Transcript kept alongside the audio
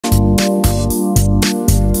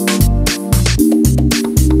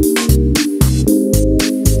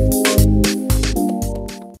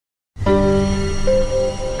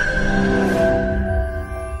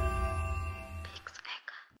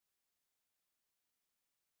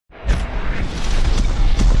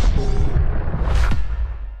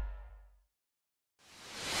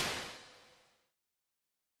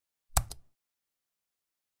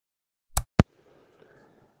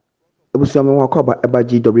Ebusia me wako eba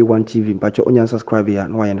GW1 TV mpacho onya subscribe ya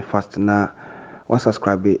no yen fast na wa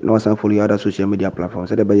subscribe na wa follow your other social media platforms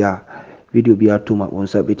so de ya video bi atuma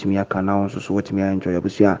wonsa betimi aka na wonso so wetimi enjoy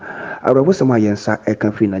ebusia awrabo sema yensa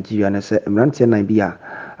eka free Nigeria na se emrante nan bi a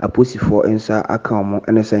aposifo ensa aka omo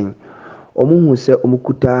enesen omo hu se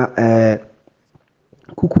omukuta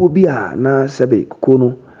kukuo bi a na sebe kukuo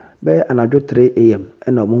no be anadwo 3 am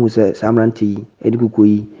na omo hu se samrante yi edi kukuo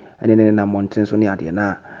yi ene na mountain so ne ade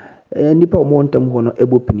na nipa omo ntam ho no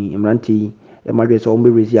ebopini emrante yi emadwe so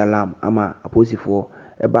omo rezi alarm ama aposifo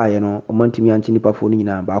ebaaye no omo ntimi anti nipa fo no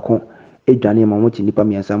nyina baako edwane ma mo ti nipa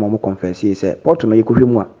miensa ma mo confess se port no yekohwe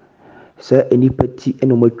mu a se enipa ti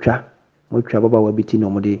eno matwa baba wa biti no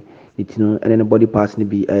mo de itino ene ne body parts ni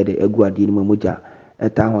bi de egu ade ni moja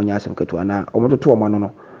eta ho nya asem keto ana omo toto omo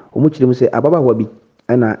no omo kirem se ababa wa bi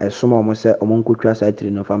ana esoma omo se omo nkotwa sa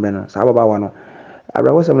tiri no famre no sa ababa wa no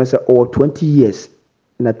abrawo se se o 20 years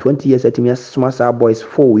na 20 years atimi asoma sa boys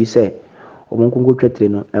 4 we say omo nkotwa tiri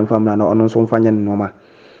no emfamra na ono so mfanya no ma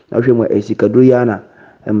na hwe mu esikaduro ya na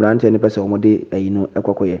emrante ne pese omode ayino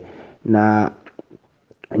ekokoye na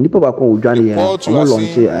nipa ba ko udwane ye omo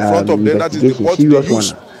lonche serious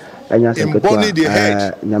one anya se keto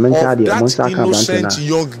nyamenta de omo saka brante na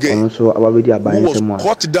omo so ababedi aban se mo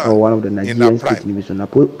one of the Nigerian state division na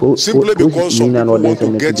simply because some people want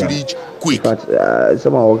to get rich quick, but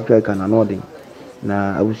some of work can another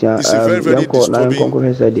na abusia yanko na yanko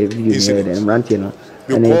hesa de video ne de emrante no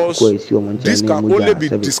because this can only be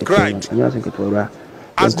described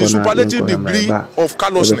as the superlative degree of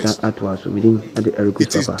callousness.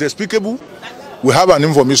 It is despicable. We have an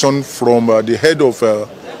information from the head of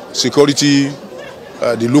security,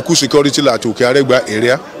 the local security at Okearegba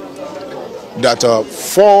area, that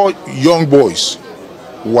 4 young boys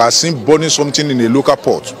were seen burning something in a local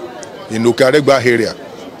port in Okearegba area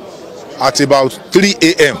at about 3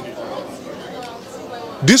 a.m.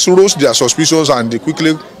 This rose their suspicions and they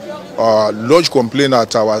quickly lodged complaint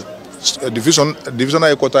at our divisional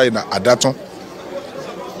headquarters in Adaton.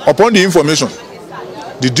 Upon the information,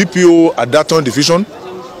 the DPO Adaton division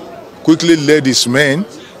quickly led his men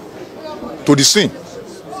to the scene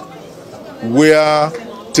where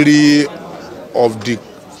 3 of the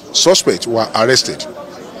suspects were arrested.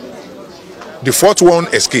 The 4th one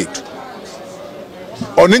escaped.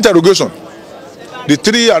 On interrogation, the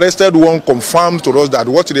 3 arrested one confirmed to us that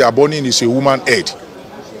what they are burning is a woman's head.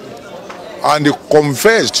 And they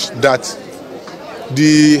confessed that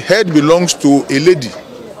the head belongs to a lady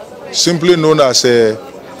simply known as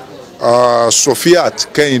Sophia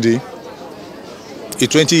Kennedy, a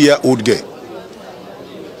 20-year-old girl.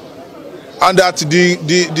 And that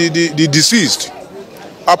the deceased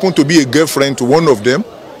happened to be a girlfriend to one of them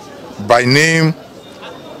by name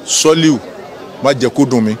Soliu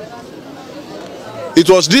Majekodumi. It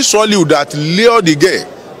was this Soliu that lured the girl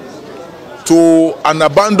to an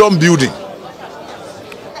abandoned building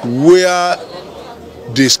where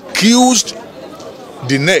they squeezed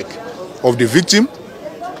the neck of the victim,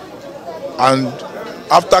 and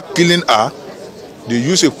after killing her, they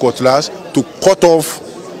used a cutlass to cut off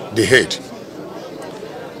the head.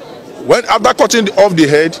 After cutting off the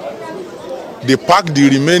head, they packed the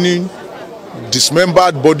remaining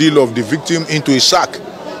dismembered body of the victim into a sack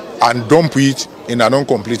and dumped it in an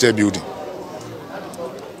uncompleted building.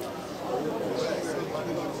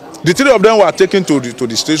 The 3 of them were taken to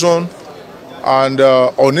the station, and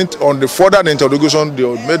on the further interrogation,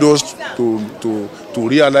 they made us to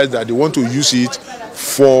realize that they want to use it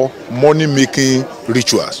for money-making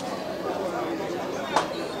rituals.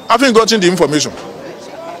 Having gotten the information,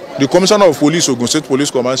 the Commissioner of Police, Ogun State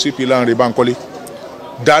Police Command, CP Lanre Bankole,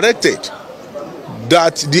 directed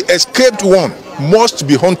that the escaped one must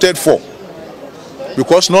be hunted for,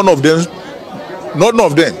 because none of them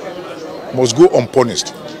must go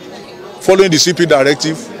unpunished. Following the CP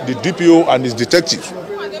directive, the DPO and his detectives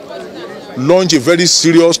launched a very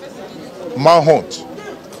serious manhunt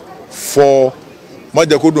for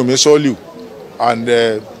Majekodumi Soliu, and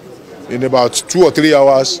in about 2 or 3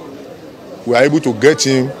 hours, we were able to get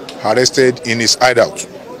him arrested in his hideout.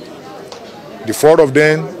 The 4 of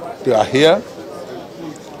them, they are here.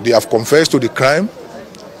 They have confessed to the crime.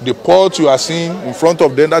 The pot you are seeing in front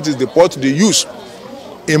of them, that is the pot they use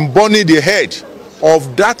in burning the head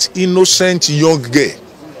of that innocent young girl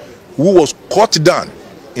who was cut down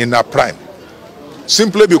in her prime,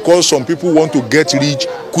 simply because some people want to get rich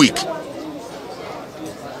quick.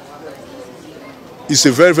 It's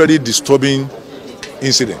a very, very disturbing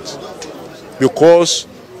incident, because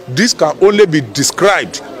this can only be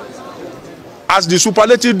described as the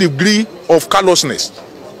superlative degree of callousness.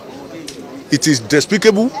 It is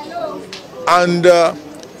despicable, and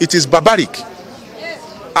It is barbaric.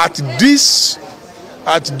 At this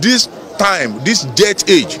time, this jet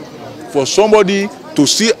age, for somebody to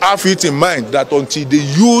still have it in mind that until they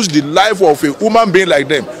use the life of a human being like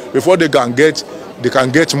them before they can get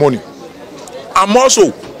money. And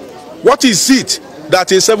also, what is it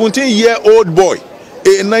that a 17-year-old boy,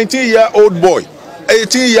 a 19-year-old boy,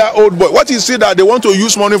 18-year-old boy, what is it that they want to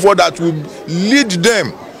use money for that will lead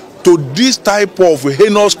them to this type of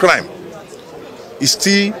heinous crime? Is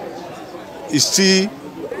still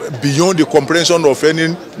beyond the comprehension of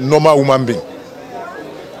any normal human being.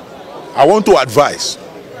 I want to advise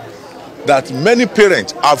that many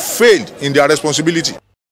parents have failed in their responsibility.